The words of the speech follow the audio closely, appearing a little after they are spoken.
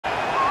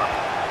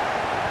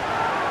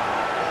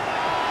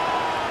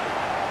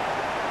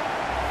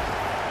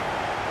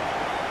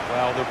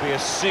Well, there'll be a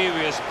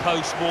serious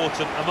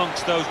post-mortem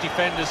amongst those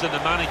defenders and the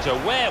manager.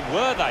 Where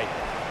were they?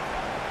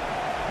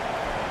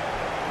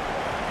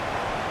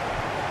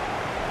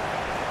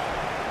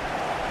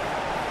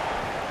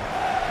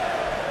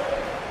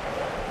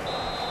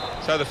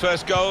 So the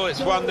first goal, it's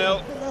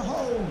 1-0. For the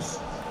host,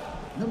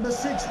 number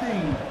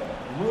 16,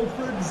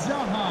 Wilfred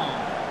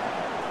Zaha.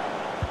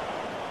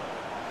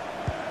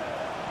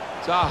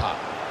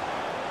 Zaha.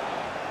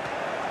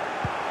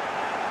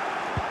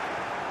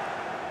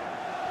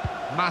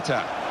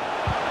 Mata.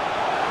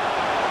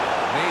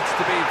 Needs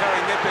to be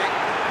very nippy.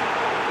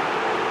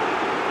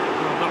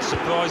 Well, not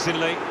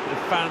surprisingly, the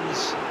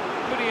fans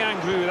pretty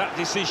angry with that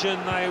decision.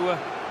 They were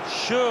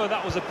sure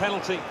that was a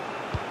penalty.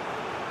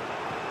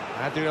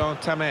 Adrian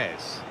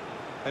Tamez.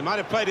 They might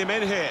have played him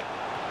in here.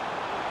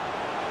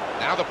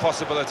 Now the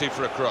possibility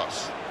for a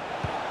cross.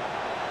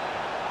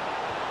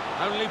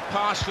 Only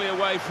partially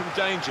away from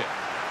danger.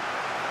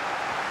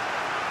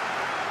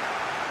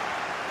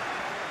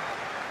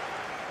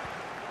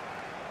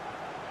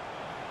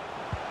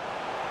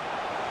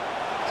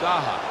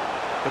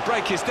 Zaha. The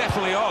break is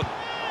definitely on.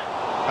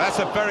 That's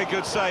a very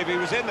good save. He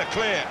was in the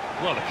clear.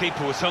 Well, the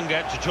keeper was hung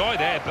out to dry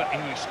there, but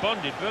he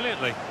responded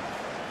brilliantly.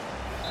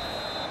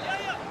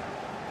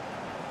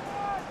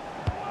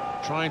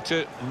 Trying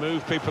to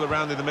move people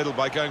around in the middle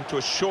by going to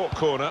a short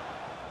corner.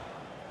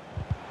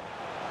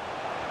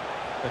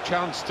 A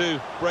chance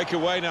to break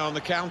away now on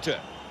the counter.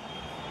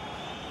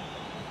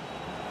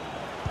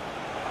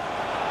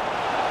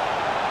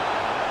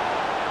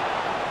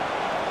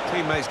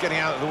 Teammates getting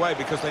out of the way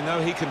because they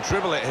know he can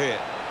dribble it here.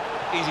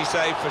 Easy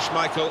save for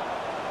Schmeichel.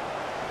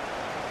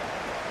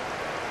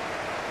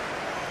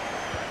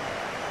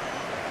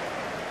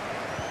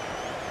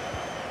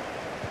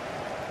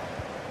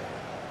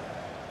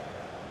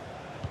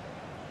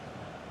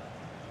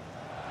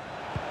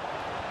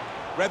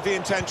 Read the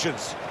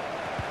intentions.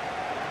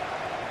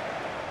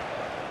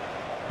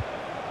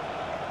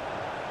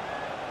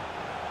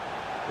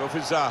 Go for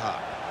Zaha.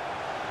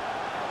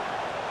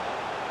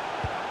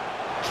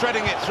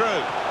 Threading it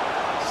through.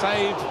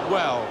 Saved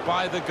well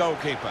by the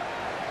goalkeeper.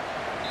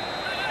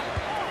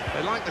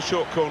 They like the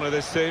short corner,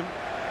 this team.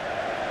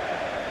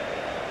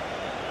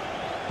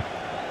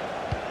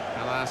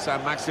 Alain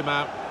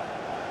Saint-Maximin.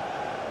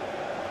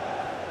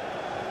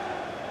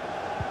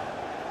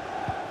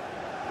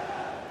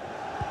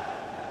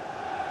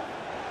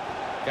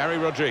 Gary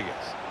Rodriguez.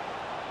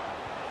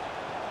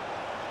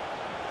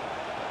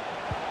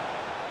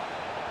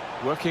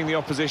 Working the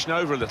opposition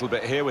over a little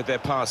bit here with their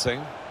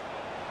passing.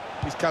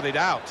 He's cut it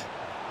out.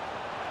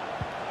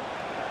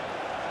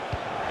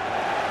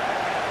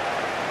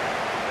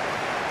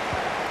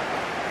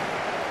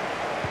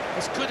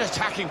 It's good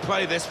attacking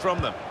play, this,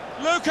 from them.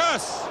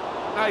 Lucas!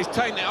 Now he's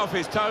taken it off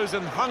his toes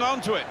and hung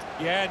on to it.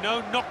 Yeah,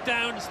 no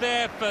knockdowns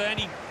there for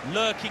any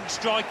lurking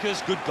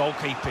strikers. Good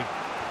goalkeeping.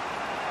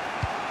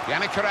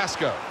 Yannick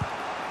Carrasco.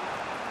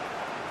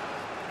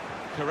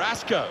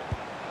 Carrasco.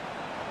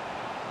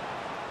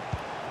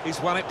 He's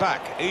won it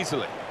back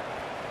easily.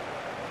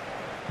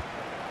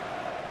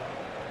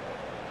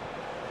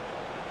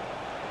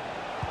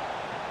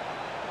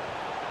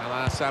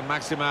 Alain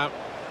Saint-Maximin.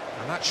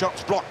 And that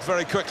shot's blocked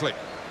very quickly.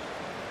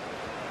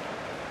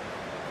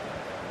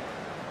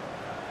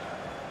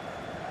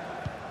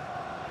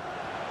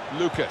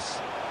 Lucas.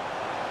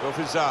 Go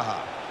for Zaha.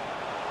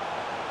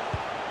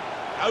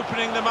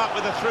 Opening them up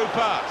with a through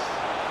pass.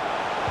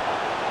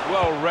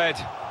 Well read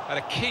at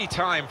a key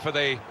time for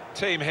the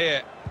team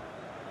here.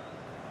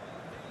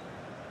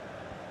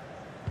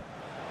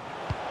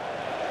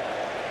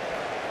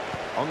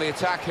 On the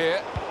attack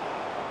here.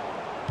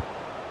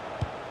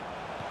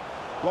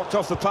 Blocked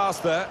off the pass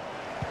there.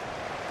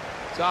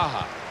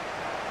 Zaha.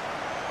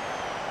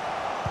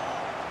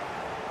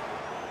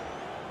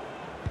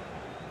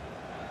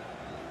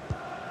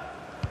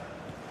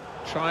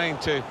 Trying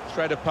to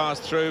thread a pass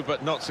through,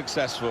 but not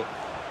successful.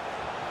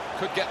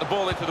 Could get the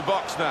ball into the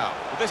box now.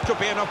 But this could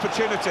be an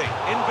opportunity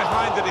in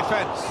behind the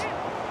defence.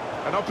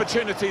 An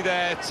opportunity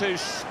there to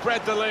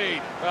spread the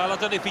lead. Well, I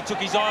don't know if he took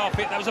his eye off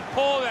it. That was a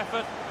poor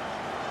effort.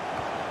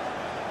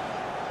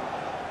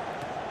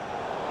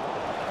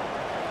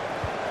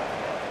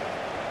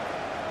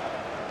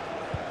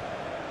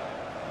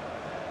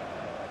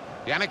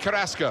 Yannick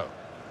Carrasco.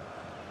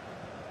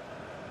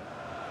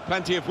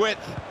 Plenty of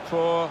width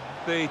for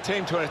the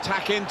team to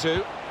attack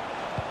into.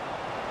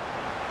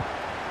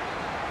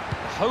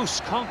 The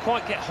hosts can't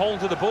quite get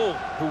hold of the ball,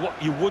 for what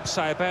you would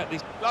say about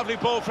this. Lovely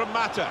ball from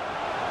Mata.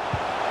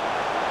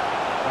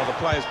 Well, the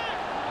players...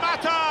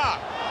 Mata!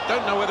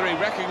 Don't know whether he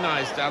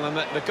recognised, Alan,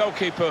 that the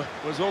goalkeeper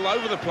was all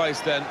over the place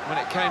then when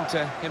it came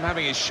to him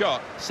having his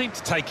shot. Seemed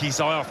to take his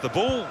eye off the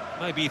ball.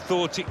 Maybe he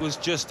thought it was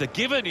just a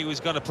given. He was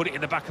going to put it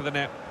in the back of the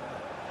net.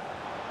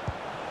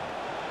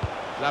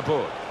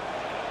 Laborde.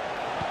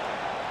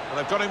 Well,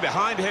 they've got him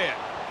behind here.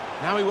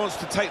 Now he wants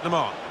to take them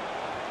on.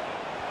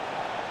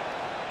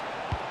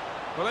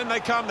 Well, in they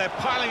come. They're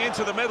piling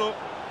into the middle.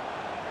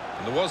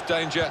 And there was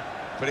danger,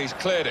 but he's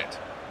cleared it.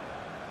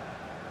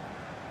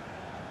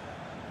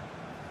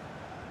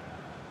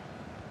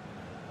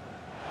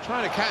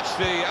 Trying to catch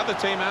the other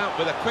team out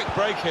with a quick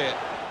break here.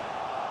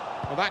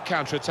 Well, that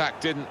counter-attack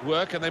didn't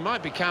work, and they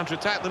might be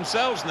counter-attacked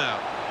themselves now.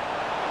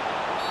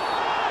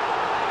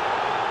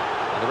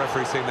 The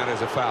referee's seeing that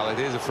as a foul. It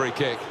is a free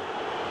kick.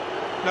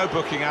 No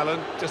booking, Alan.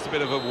 Just a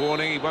bit of a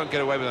warning. He won't get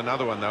away with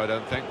another one, though, I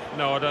don't think.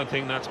 No, I don't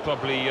think that's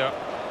probably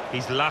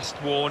his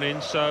last warning,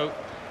 so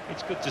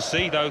it's good to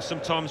see, though.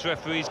 Sometimes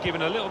referees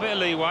giving a little bit of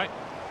leeway.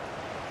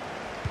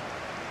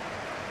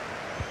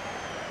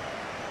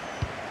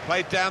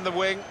 Played down the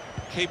wing,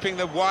 keeping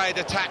the wide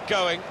attack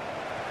going.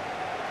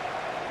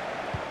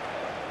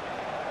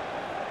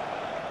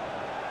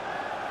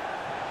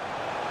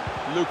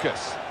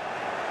 Lucas.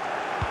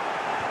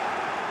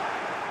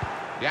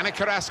 Yannick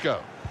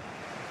Carrasco.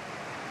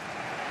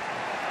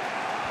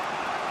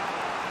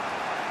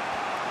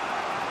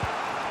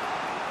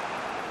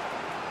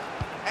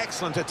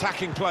 Excellent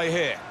attacking play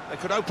here. They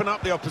could open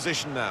up the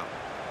opposition now.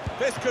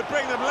 This could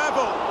bring them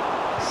level.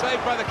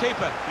 Saved by the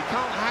keeper. He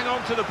can't hang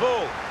on to the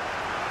ball.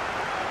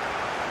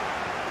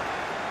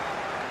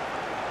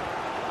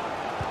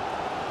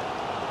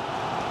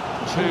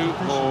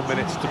 Two more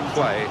minutes to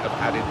play of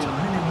added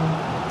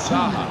time.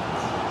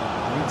 Zaha.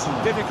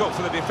 Difficult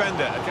for the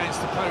defender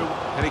against the post,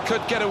 and he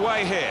could get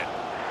away here.